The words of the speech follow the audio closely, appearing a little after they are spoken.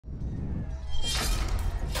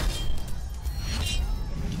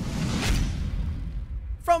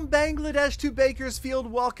From Bangladesh to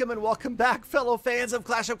Bakersfield, welcome and welcome back, fellow fans of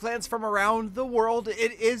Clash of Clans from around the world.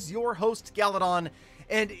 It is your host, Galadon,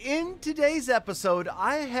 and in today's episode,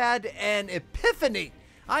 I had an epiphany.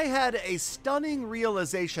 I had a stunning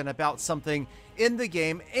realization about something in the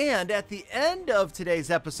game, and at the end of today's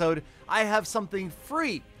episode, I have something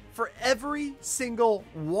free for every single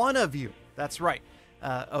one of you. That's right.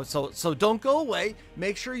 So don't go away.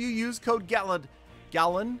 Make sure you use code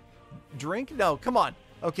Gallon drink? No, come on.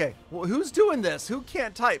 Okay, well, who's doing this? Who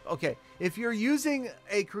can't type? Okay, if you're using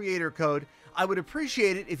a creator code, I would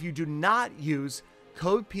appreciate it if you do not use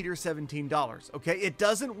code Peter $17. Okay, it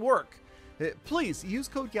doesn't work. Please use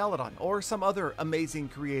code Galadon or some other amazing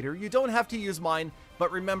creator. You don't have to use mine,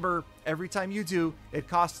 but remember, every time you do, it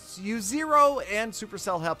costs you $0, and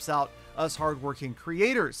Supercell helps out us hardworking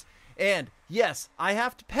creators. And yes, I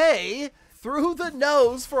have to pay through the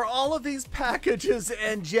nose for all of these packages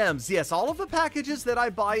and gems. Yes, all of the packages that I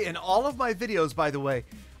buy in all of my videos, by the way,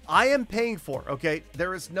 I am paying for, okay?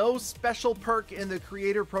 There is no special perk in the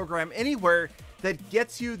creator program anywhere that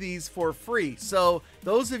gets you these for free. So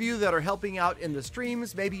those of you that are helping out in the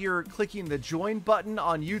streams, maybe you're clicking the join button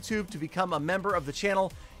on YouTube to become a member of the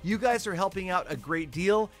channel. You guys are helping out a great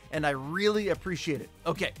deal, and I really appreciate it.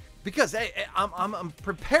 Okay, because I'm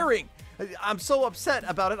preparing. I'm so upset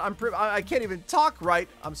about it. I can't even talk right.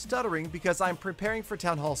 I'm stuttering because I'm preparing for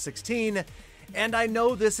Town Hall 16, and I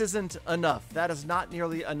know this isn't enough. That is not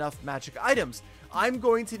nearly enough magic items. I'm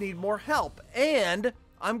going to need more help, and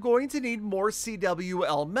I'm going to need more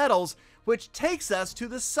CWL medals, which takes us to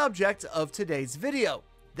the subject of today's video.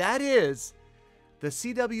 That is the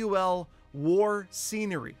CWL war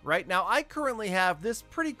scenery. Right now, I currently have this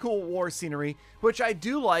pretty cool war scenery, which I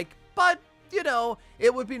do like, but you know,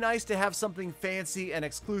 it would be nice to have something fancy and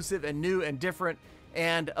exclusive and new and different.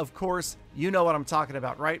 And of course, you know what I'm talking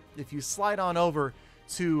about, right? If you slide on over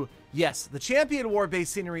to, yes, the Champion War base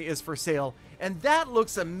scenery is for sale, and that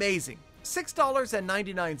looks amazing.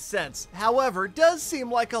 $6.99. However, does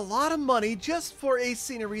seem like a lot of money just for a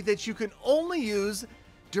scenery that you can only use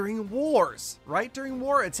during wars, right? During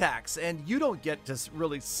war attacks, and you don't get to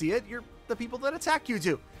really see it. The people that attack you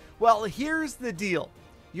do. Well, here's the deal.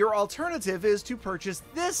 Your alternative is to purchase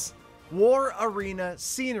this War Arena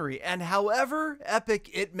scenery, and however epic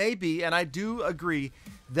it may be, and I do agree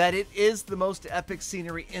that it is the most epic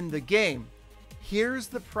scenery in the game, here's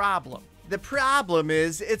the problem. The problem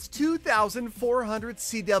is it's 2,400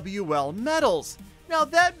 CWL medals. Now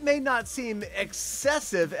that may not seem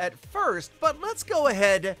excessive at first, but let's go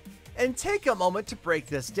ahead and take a moment to break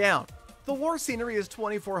this down. The war scenery is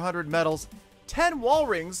 2,400 medals. 10 wall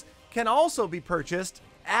rings can also be purchased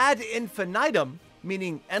ad infinitum,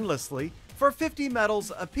 meaning endlessly, for 50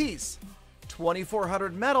 medals apiece.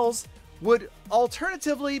 2,400 medals would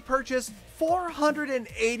alternatively purchase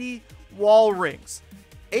 480 wall rings.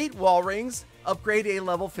 8 wall rings upgrade a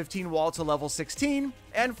level 15 wall to level 16,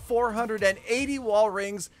 and 480 wall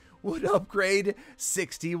rings would upgrade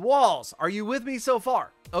 60 walls. Are you with me so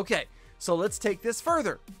far? Okay, so let's take this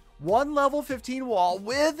further. One level 15 wall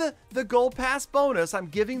with the gold pass bonus, I'm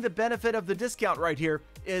giving the benefit of the discount right here,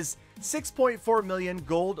 is 6.4 million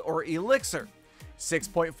gold or elixir.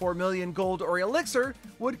 6.4 million gold or elixir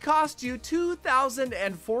would cost you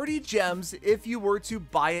 2,040 gems if you were to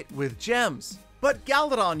buy it with gems. But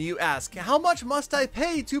Galadon, you ask, how much must I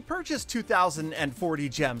pay to purchase 2,040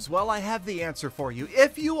 gems? Well, I have the answer for you.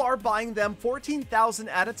 If you are buying them 14,000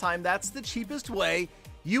 at a time, that's the cheapest way.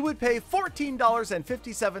 You would pay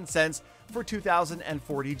 $14.57 for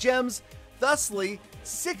 2,040 gems. Thusly,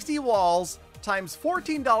 60 walls times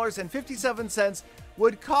 $14.57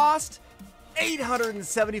 would cost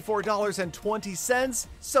 $874.20.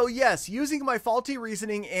 So yes, using my faulty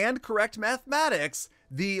reasoning and correct mathematics,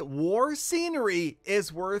 the war scenery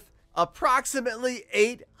is worth approximately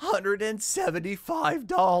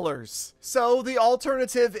 $875. So the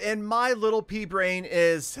alternative in my little pea brain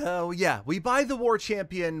is, oh yeah, we buy the war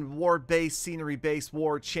champion, war base, scenery base,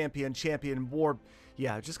 war champion, war.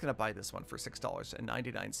 Yeah, I'm just gonna buy this one for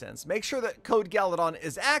 $6.99. Make sure that code Galadon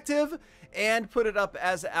is active and put it up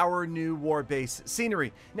as our new war base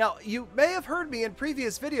scenery. Now, you may have heard me in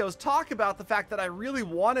previous videos talk about the fact that I really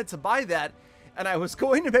wanted to buy that, and I was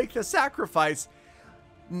going to make the sacrifice.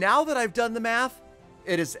 Now that I've done the math,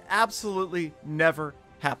 it is absolutely never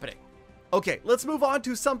happening. Okay, let's move on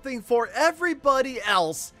to something for everybody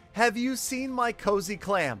else. Have you seen my cozy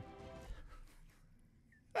clam?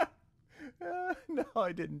 No,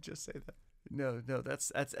 I didn't just say that. No,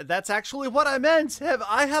 that's actually what I meant.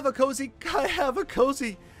 I have a cozy,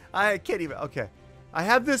 I can't even, okay. I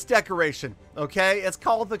have this decoration, okay? It's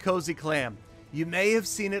called the cozy clam. You may have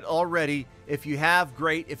seen it already. If you have,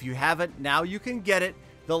 great. If you haven't, now you can get it.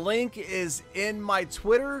 The link is in my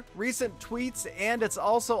Twitter, recent tweets, and it's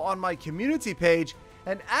also on my community page.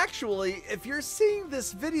 And actually, if you're seeing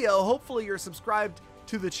this video, hopefully you're subscribed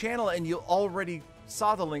to the channel and you already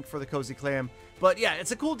saw the link for the Cozy Clam. But yeah,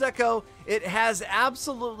 it's a cool deco. It has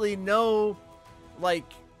absolutely no, like,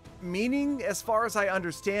 meaning as far as I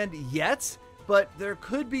understand yet, but there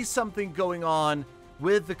could be something going on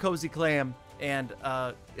with the Cozy Clam, and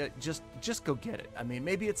just go get it. I mean,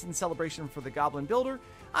 maybe it's in celebration for the Goblin Builder.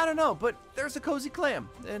 I don't know, but there's a Cozy Clam,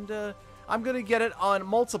 and I'm going to get it on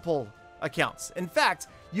multiple accounts. In fact,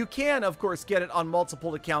 you can, of course, get it on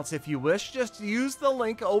multiple accounts if you wish. Just use the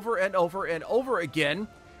link over and over and over again.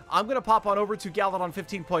 I'm going to pop on over to Galadon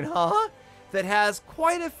 15. That has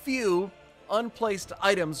quite a few unplaced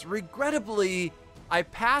items. Regrettably, I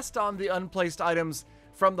passed on the unplaced items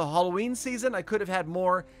from the Halloween season. I could have had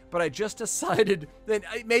more, but I just decided that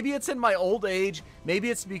maybe it's in my old age.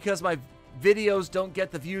 Maybe it's because my videos don't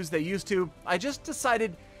get the views they used to. I just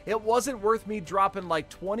decided it wasn't worth me dropping like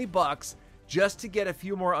 20 bucks just to get a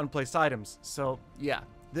few more unplaced items. So yeah,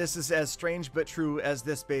 this is as strange but true as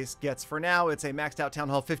this base gets for now. It's a maxed out Town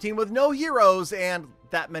Hall 15 with no heroes and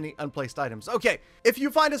that many unplaced items. Okay, if you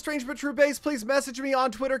find a strange but true base, please message me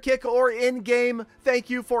on Twitter, Kick, or in-game. Thank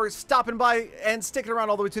you for stopping by and sticking around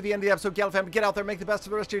all the way to the end of the episode. Galad fam, get out there, make the best of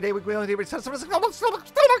the rest of your day. We only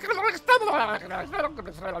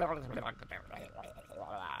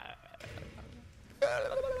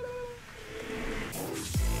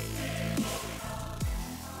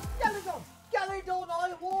Galadon,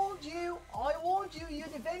 I warned you,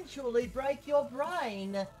 you'd eventually break your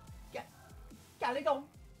brain. Galadon,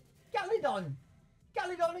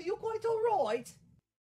 are you quite alright?